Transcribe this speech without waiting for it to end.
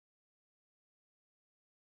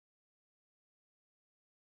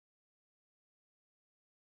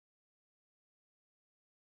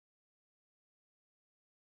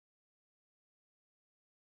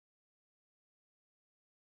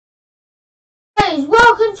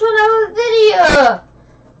welcome to another video.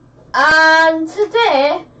 And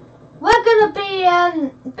today we're gonna be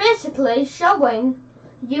basically showing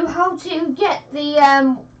you how to get the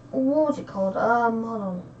what was it called?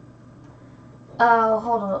 Hold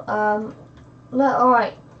on.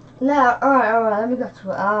 Alright, let me go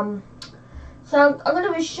to it. So I'm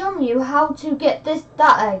gonna be showing you how to get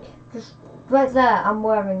that egg. Just right there, I'm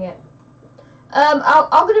wearing it. I'm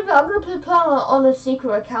gonna put on a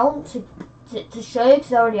secret account to show you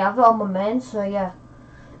because I already have it on my main. So yeah,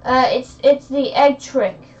 it's the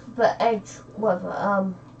EGGTRIX, the egg whatever.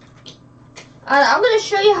 And I'm gonna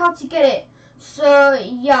show you how to get it. So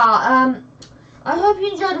yeah, I hope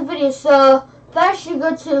you enjoyed the video. So first you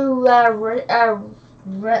go to a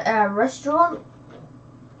restaurant,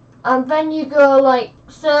 and then you go like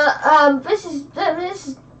so. This is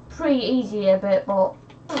pretty easy a bit, but.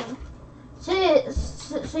 So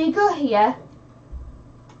you go here,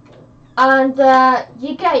 and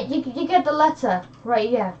you get the letter right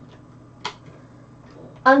here,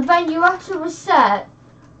 and then you have to reset.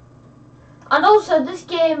 And also, this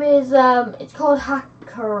game is it's called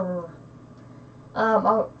HACKR.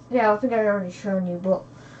 Yeah, I think I already shown you, but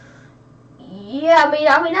yeah, I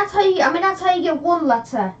mean that's how you get one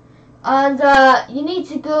letter, and you need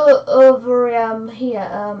to go over here.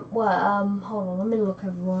 Hold on, let me look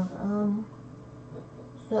everyone.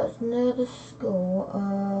 So it's near the school.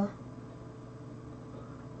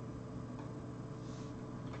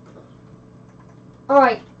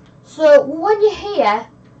 Alright, so when you're here,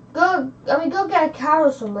 go get a car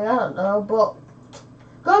or something, I don't know, but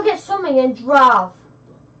go get something and drive.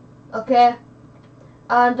 Okay?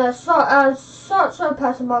 And some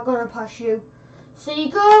person might gonna pass you. So you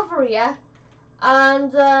go over here,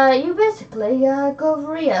 and you basically go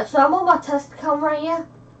over here. So I'm on my test account right here.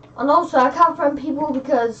 And also, I can't friend people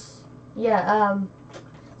because, yeah,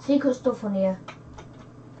 secret stuff on here.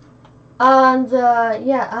 And,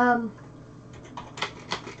 yeah,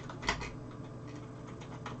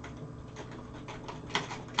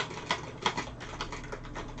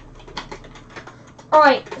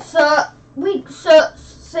 alright, so you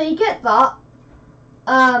get that.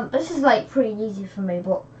 This is like pretty easy for me,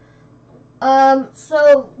 but,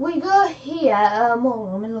 so we go here, hold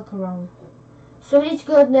on, let me look around. So we need to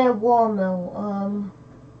go near War Mill.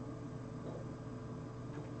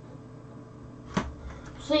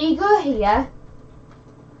 So you go here,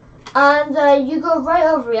 and you go right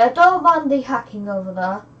over here. Don't mind the hacking over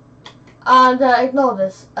there, and ignore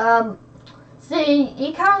this. So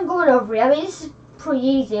you can't go over here. I mean, this is pretty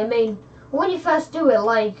easy. I mean, when you first do it,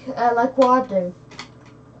 like what I do,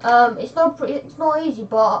 it's not easy.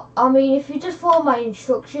 But I mean, if you just follow my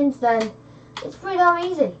instructions, then it's pretty damn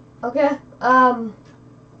easy. Okay.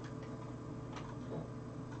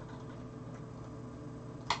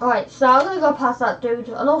 Alright, so I'm gonna go past that dude,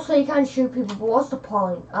 and also you can shoot people, but what's the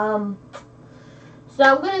point? So I'm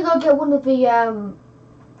gonna go get one of the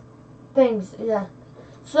things, yeah.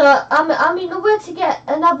 So I mean the way to get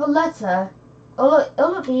another letter. Oh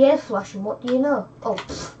look, the air's flashing. What do you know? Oh,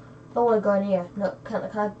 don't want to go in here. No, can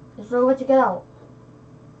I? Is there a way to get out?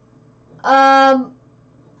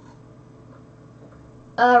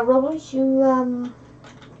 Roblox,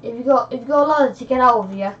 if you got a ladder to get out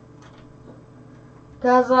of here,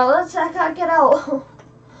 cause let's say I can't get out.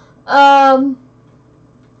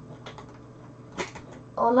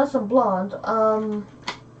 Unless I'm blonde. I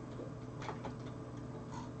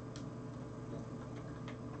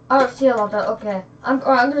don't see a ladder. Okay, I'm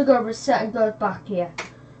gonna go reset and go back here.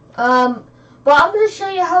 But I'm gonna show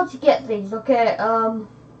you how to get these. Okay.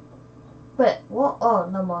 Wait, what? Oh,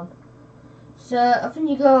 no man. So I think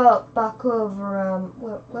you go back over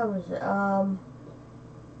where was it?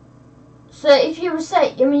 So if you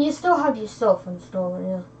reset, I mean you still have your stuff and stuff,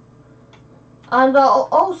 yeah. And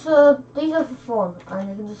also these are for fun, and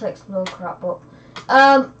you can just explode crap up.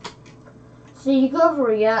 So you go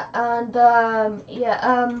over here, and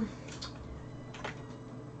yeah,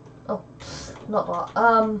 oh, not that.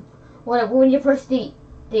 When you press the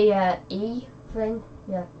E thing,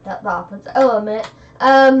 yeah, that happens. Oh, a minute.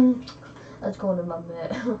 Let's go on a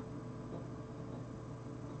minute.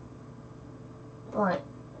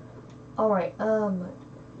 Alright,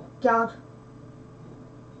 God.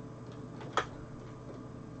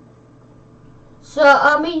 So,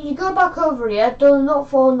 I mean, you go back over here, do not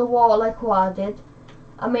fall in the water like what I did.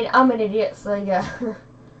 I mean, I'm an idiot, so yeah.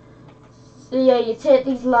 So yeah, you take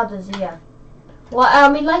these ladders here. Well, I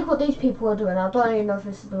mean, like what these people are doing. I don't even know if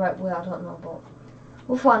this is the right way, I don't know, but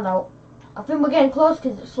we'll find out. I think we're getting close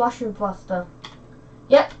because it's flashing faster.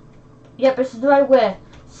 Yep, this is the right way.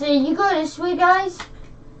 So you go this way, guys,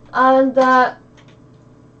 and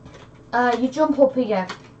you jump up here.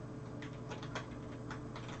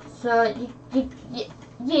 So you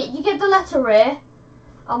get the letter A,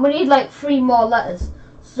 and we need like 3 more letters.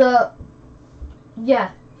 So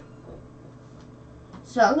yeah.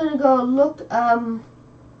 So I'm gonna go look.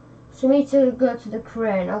 So we need to go to the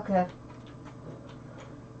crane. Okay.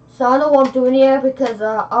 So I know what I'm doing here because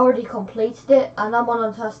I already completed it, and I'm on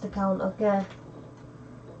a test account. Okay.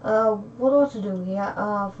 What do I have to do here?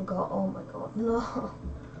 I forgot. Oh my god, no.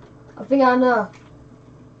 I think I know.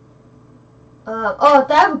 Oh,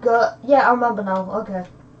 there we go. Yeah, I remember now. Okay.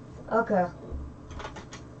 Okay.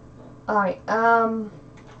 Alright,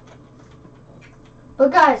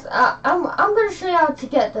 but guys, I'm gonna show you how to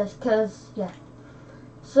get this, cause, yeah.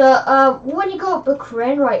 So, when you go up the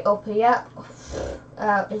crane right up here,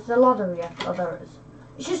 it's a lot of here. Oh, there it is.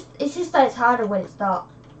 It's just that it's harder when it's dark.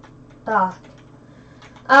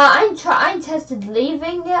 I ain't tested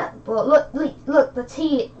leaving yet, but look, the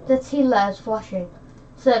T layer is flashing,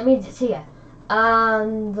 so it means it's here.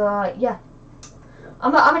 And yeah,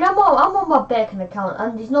 I'm on my bacon account,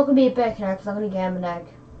 and there's not gonna be a bacon egg because I'm gonna get him an egg.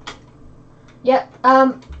 Yeah.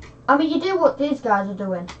 I mean, you do what these guys are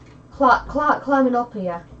doing, climbing up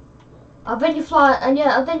here, and then you fly, and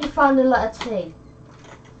yeah, and then you find the letter T,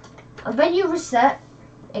 and then you reset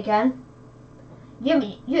again.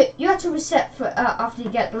 You have to reset for after you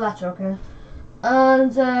get the letter, okay?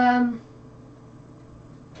 And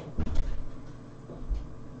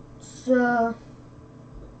so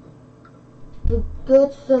we go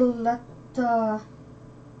to the letter.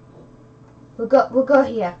 We'll go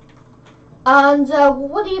here. And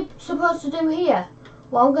what are you supposed to do here?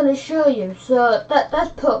 Well, I'm going to show you. So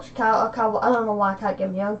that's Puck's car. I don't know why I can't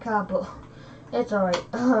get my own car, but it's alright.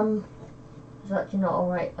 It's actually not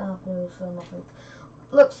alright. I feel so nothing.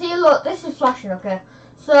 Look, this is flashing, okay?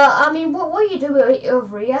 So, I mean, what you do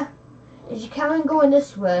over here is you carry on going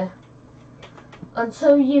this way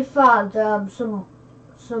until you find some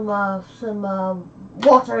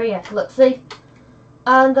water here. Look, see?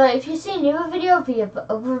 And if you've seen the other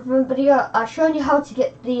video, I've shown you how to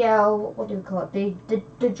get the what do we call it?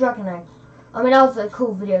 The dragon eggs. I mean, that was a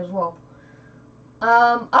cool video as well.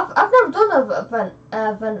 I've never done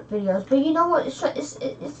event videos, but you know what?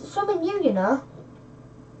 It's something new, you know.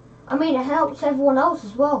 I mean, it helps everyone else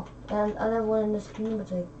as well, and everyone in this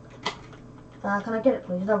community. Can I get it,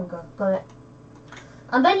 please? There we go. Got it.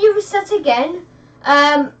 And then you reset again.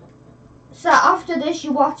 So after this,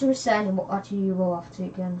 you will have to reset, and actually you will have to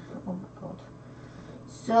again. Oh my god.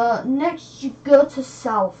 So next you go to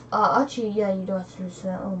south. Actually, yeah, you do have to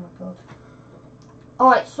reset. Oh my god.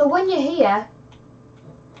 Alright, so when you're here,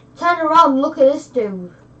 turn around and look at this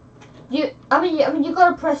dude. I mean, you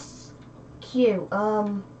gotta press Q.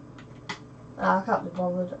 I can't be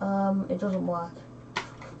bothered. It doesn't work.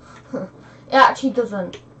 It actually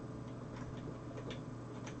doesn't.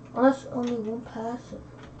 Unless only one person.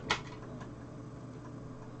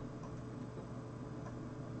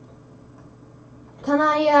 Can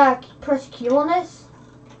I press Q on this?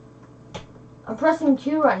 I'm pressing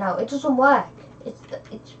Q right now. It doesn't work.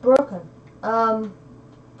 It's broken.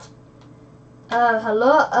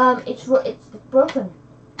 Hello. It's broken.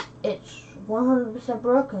 It's 100%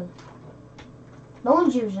 broken. No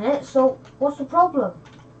one's using it, so what's the problem?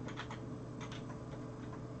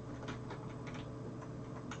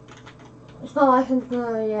 It's not like I'm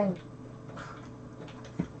gonna, yeah.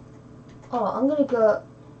 Oh, I'm gonna go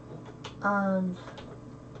and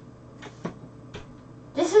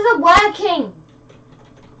this isn't working.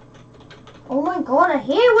 Oh my god, I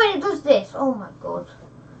hate when it does this. Oh my god.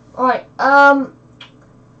 Alright,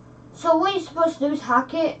 so what you're supposed to do is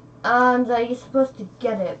hack it. And you're supposed to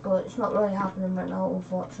get it, but it's not really happening right now,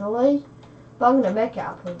 unfortunately. But I'm gonna make it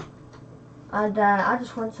happen. And I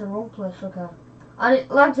just went to the wrong place, okay. And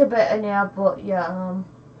it lags a bit in here, but yeah.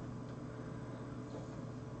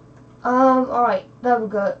 Alright, there we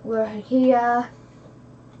go. We're here.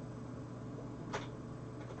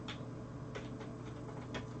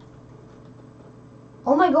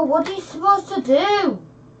 Oh my god, what are you supposed to do?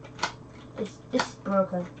 This is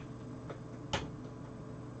broken.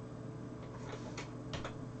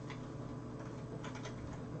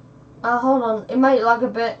 Hold on, it might lag a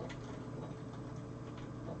bit.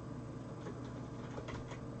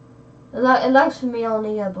 It lags for me on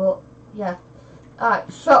here, but yeah.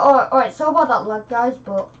 Alright, so about that lag, guys,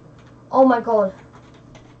 but oh my god,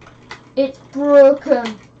 it's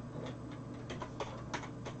broken.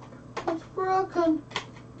 It's broken.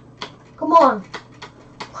 Come on.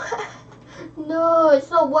 No, it's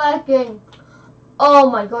not working. Oh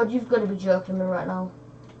my god, you've got to be joking me right now.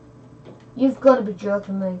 You've got to be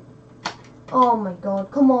joking me. Oh my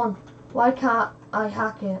god, come on. Why can't I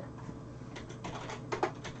hack it?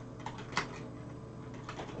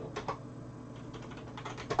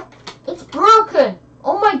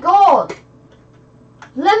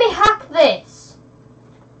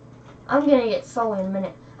 I'm gonna get sorry in a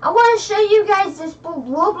minute. I want to show you guys this, but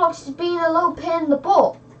Roblox is being a little pain in the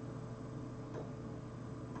butt.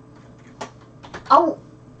 I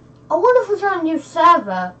wonder if we try a new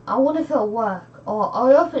server. I wonder if it'll work. Or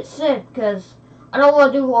I hope it's safe, because I don't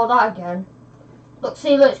want to do all that again. Look,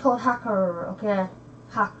 see, look, it's called HACKR, okay?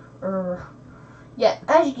 HACKR. Yeah,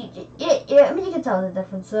 as you can, yeah, I mean, you can tell the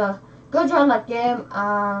difference. So, go join that game,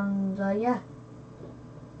 and, yeah.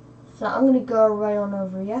 So, I'm gonna go right on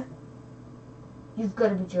over here. You've got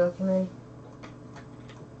to be joking me.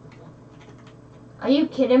 Are you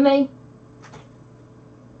kidding me?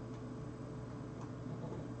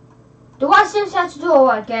 Do I seriously have to do all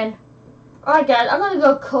that again? Alright guys, I'm gonna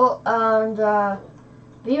go cut and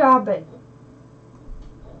BRB.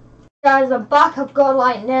 Guys, I'm back. I've got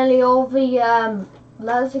like nearly all the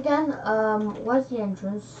letters again. Where's the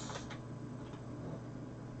entrance?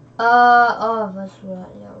 Oh, that's right.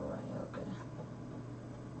 Yeah, right. Okay.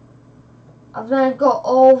 I've then got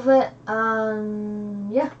all of it,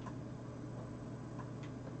 and yeah.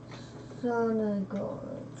 So there you go.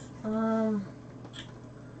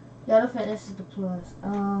 Yeah, I don't think this is the plus.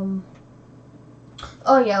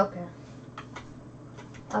 Oh yeah, okay.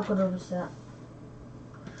 I've got to reset.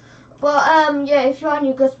 But yeah, if you are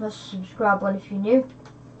new, go smash the subscribe button if you're new.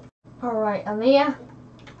 Alright, I'm here.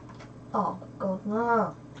 Oh god,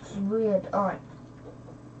 no. This is weird. Alright.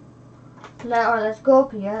 Alright, let's go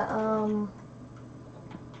up here.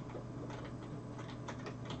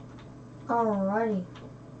 Alrighty.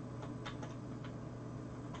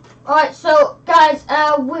 Alright, so guys,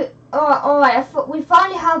 we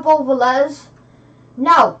finally have all the letters.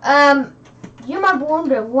 Now, you might be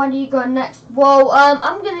wondering, when do you go next? Well,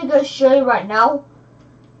 I'm gonna go show you right now.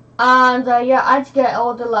 And yeah, I had to get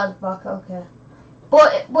all the letters back, okay.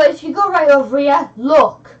 But if you go right over here,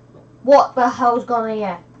 look what the hell's gone on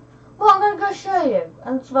here. Well, I'm gonna go show you.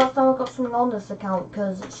 And it's about time I got something on this account,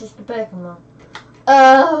 because it's just a bacon man.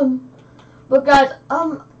 But guys, I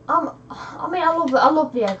mean, I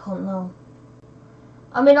love the egg hunt now.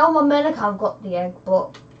 I mean, on my main account I've got the egg,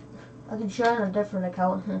 but I can show you on a different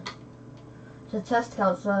account. It's a test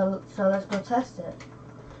account, so let's go test it.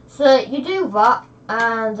 So you do that,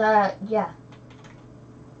 and yeah.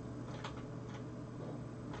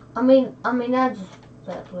 I mean, I just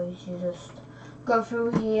better please. You just go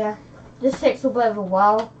through here. This takes a bit of a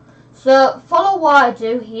while. So follow what I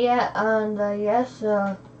do here, and yeah.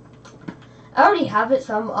 So I already have it,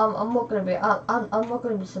 so I'm not gonna be I'm not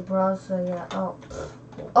gonna be surprised. So yeah.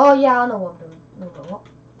 Oh yeah, I know what I'm doing. No, what?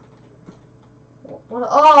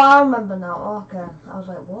 Oh, I remember now. Okay, I was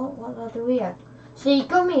like, what did I do here? So you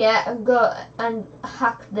come here and go and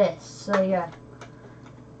hack this. So yeah.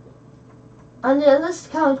 And this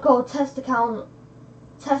account is called test_account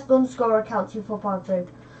 24552.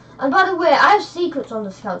 And by the way, I have secrets on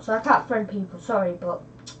this account, so I can't friend people. Sorry, but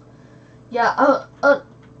yeah.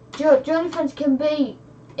 The only friends can be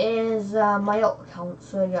is my alt account.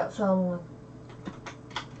 So yeah. So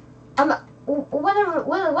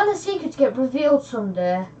when the secrets get revealed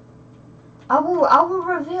someday, I will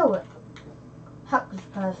reveal it. Hack this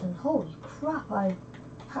person. Holy crap! I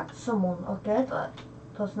hacked someone. Okay, that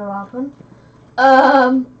does not happen.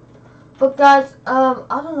 But guys, I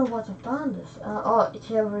don't know what to find this. Oh,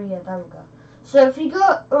 it's over here. There we go. So if you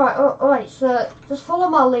go, alright. So just follow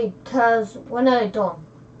my lead, cause we're nearly done.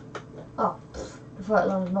 Oh, the thought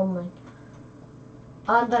landed on me.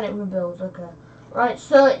 And then it rebuilds. Okay. Right.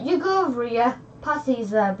 So you go over here, past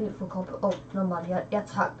these beautiful copper. Oh, no man, you have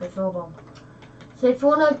to hack this. Hold on. So if you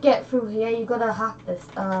wanna get through here, you gotta hack this.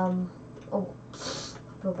 Oh, I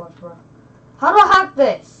feel bad for her. How do I hack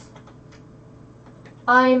this?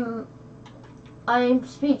 I'm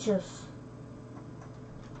speechless.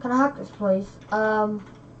 Can I hack this, please? Can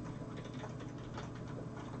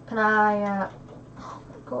I? Oh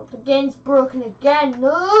my god, the game's broken again.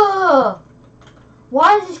 No!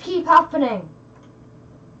 Why does this keep happening?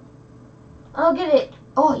 I don't get it.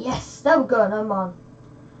 Oh yes, there we go. No man.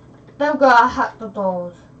 There we go. I hacked the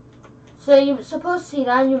doors. So you're supposed to see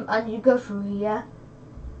that, and you go through here.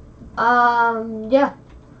 Yeah.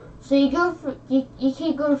 So you go through, you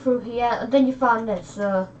keep going through here, and then you find this.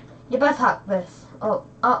 So you better hack this. Oh,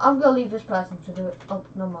 I'm gonna leave this person to do it. Oh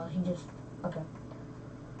no man, he just okay.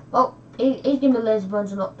 Well, he's giving me laser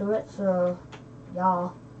buttons to not do it. So yeah,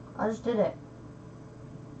 I just did it.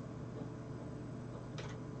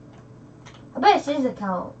 I bet it's his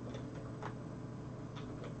account.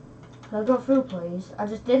 Can I go through, please? I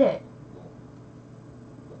just did it.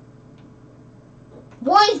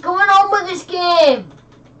 What is going on with this game?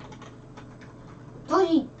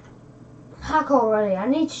 Bloody hack already. I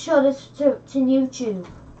need to show this to YouTube.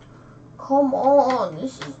 Come on,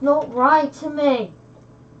 this is not right to me.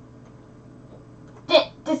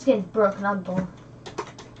 This game's broken, I'm done.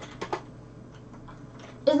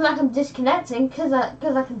 It's like I'm disconnecting because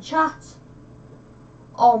I can chat.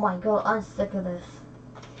 Oh my god, I'm sick of this.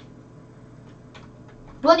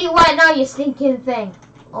 Bloody right now, you stinking thing.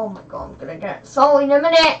 Oh my god, I'm gonna get salty in a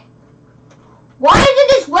minute. Why isn't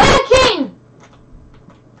this working?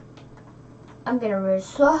 I'm gonna raise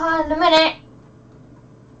so high in a minute.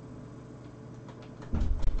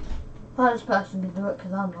 Well, this person can do it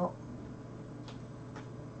because I'm not.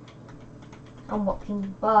 I'm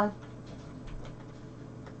watching. Bye.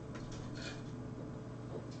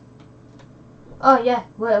 Oh yeah,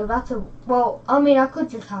 well that's a, well I mean I could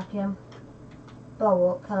just hack him. But I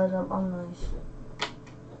won't because I'm nice.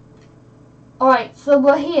 Alright, so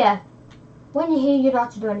we're here. When you're here you don't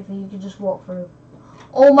have to do anything, you can just walk through.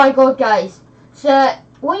 Oh my god guys. So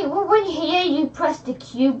when you're here you press the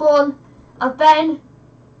Q button and then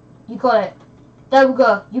you got it. There we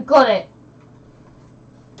go, you got it.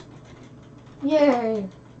 Yay.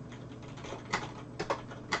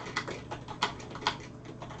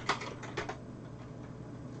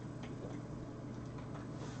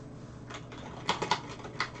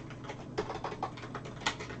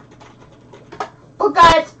 But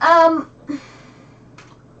guys, I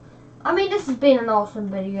mean this has been an awesome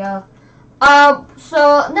video.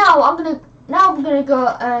 So now I'm gonna go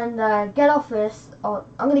and get off this. Or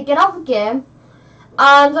I'm gonna get off the game,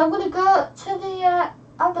 and I'm gonna go to the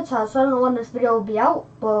avatar. So I don't know when this video will be out,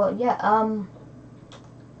 but yeah.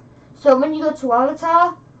 So when you go to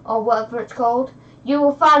avatar or whatever it's called, you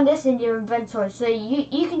will find this in your inventory. So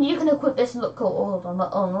you can equip this and look cool. Hold on,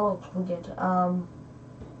 oh no, it looks weird.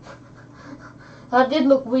 That did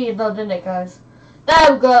look weird though, didn't it, guys?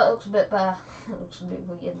 There we go. It looks a bit better. It looks a bit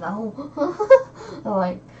weird now.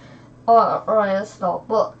 Alright. Alright, let's stop.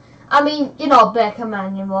 But I mean, you know, Baker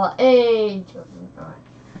Manual. Hey, alright.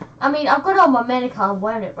 I mean, I've got it on my medical. I'm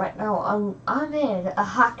wearing it right now. I made a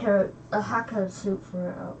hacker suit for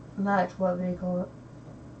it. Merch, whatever you call it.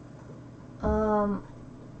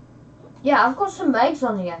 Yeah, I've got some eggs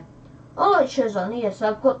on here. All it shows on here. So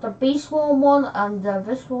I've got the Beast one and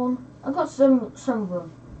this one. I've got some of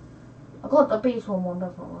them. I got the Beast one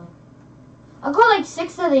definitely. I got like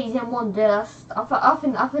 6 of these in one day. I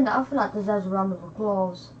think that deserves a round of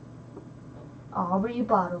applause. Aubrey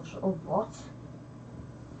battles. Oh what?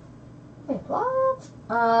 Wait, what?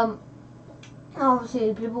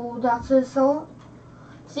 Obviously people would actually saw.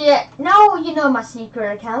 So yeah, now you know my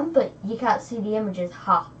secret account, but you can't see the images.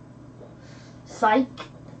 Ha. Psych.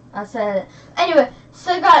 I said it. Anyway,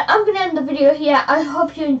 so guys, I'm gonna end the video here. I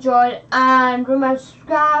hope you enjoyed, and remember to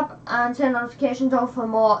subscribe and turn notifications on for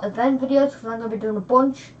more event videos because I'm gonna be doing a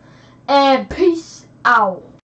bunch. And peace out.